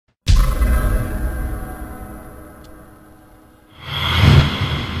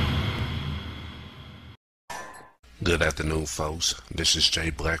Good afternoon, folks. This is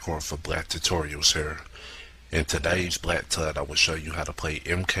Jay Blackheart for Black Tutorials here. In today's Black Tut, I will show you how to play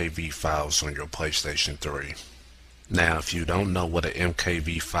MKV Files on your PlayStation 3. Now, if you don't know what an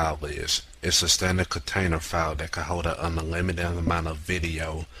MKV file is, it's a standard container file that can hold an unlimited amount of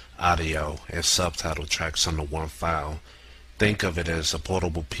video, audio, and subtitle tracks under one file. Think of it as a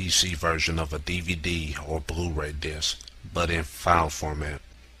portable PC version of a DVD or Blu-ray disc, but in file format.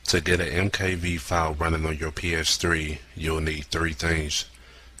 To get an MKV file running on your PS3, you'll need three things.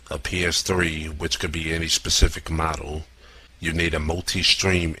 A PS3, which could be any specific model. You need a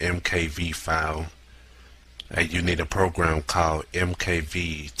multi-stream MKV file. And you need a program called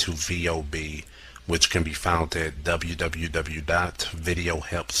MKV to VOB, which can be found at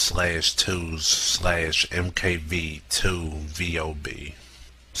www.videohelp/tools/MKV2VOB.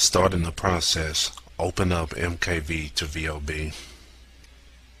 Starting the process, open up MKV to VOB.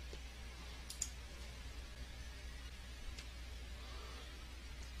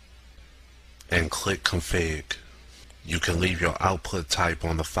 And click Config. You can leave your output type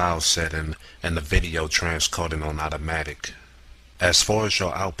on the file setting and the video transcoding on automatic. As far as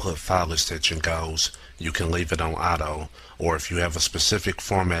your output file extension goes, you can leave it on auto, or if you have a specific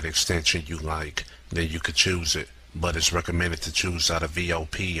format extension you like, then you could choose it, but it's recommended to choose out of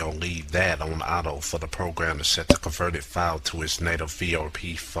VOP or leave that on auto for the program to set the converted file to its native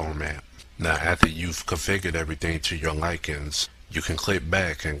VOP format. Now, after you've configured everything to your likings, you can click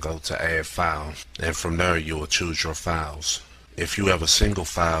back and go to Add File, and from there you will choose your files. If you have a single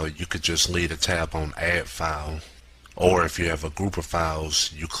file, you could just leave the tab on Add File. Or if you have a group of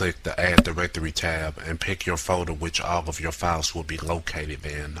files, you click the Add Directory tab and pick your folder which all of your files will be located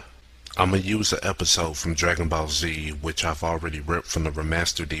in. I'm going to use an episode from Dragon Ball Z, which I've already ripped from the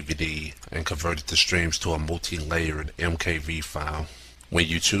remastered DVD and converted the streams to a multi-layered MKV file. When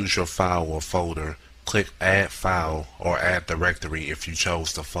you choose your file or folder, click Add File or Add Directory if you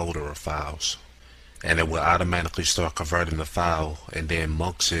chose the folder of files, and it will automatically start converting the file and then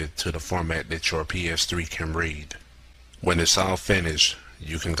mux it to the format that your PS3 can read. When it's all finished,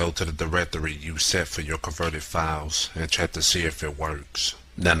 you can go to the directory you set for your converted files and check to see if it works.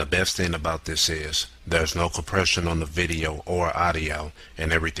 Now, the best thing about this is there's no compression on the video or audio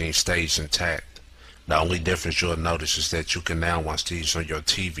and everything stays intact. The only difference you'll notice is that you can now watch these on your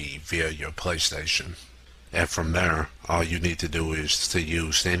TV via your PlayStation. And from there, all you need to do is to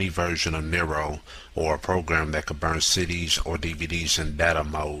use any version of Nero or a program that can burn CDs or DVDs in data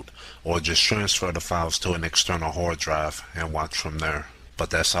mode, or just transfer the files to an external hard drive and watch from there. But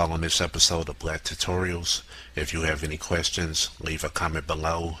that's all on this episode of Black Tutorials. If you have any questions, leave a comment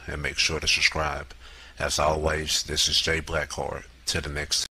below and make sure to subscribe. As always, this is Jay Blackheart. Till the next time.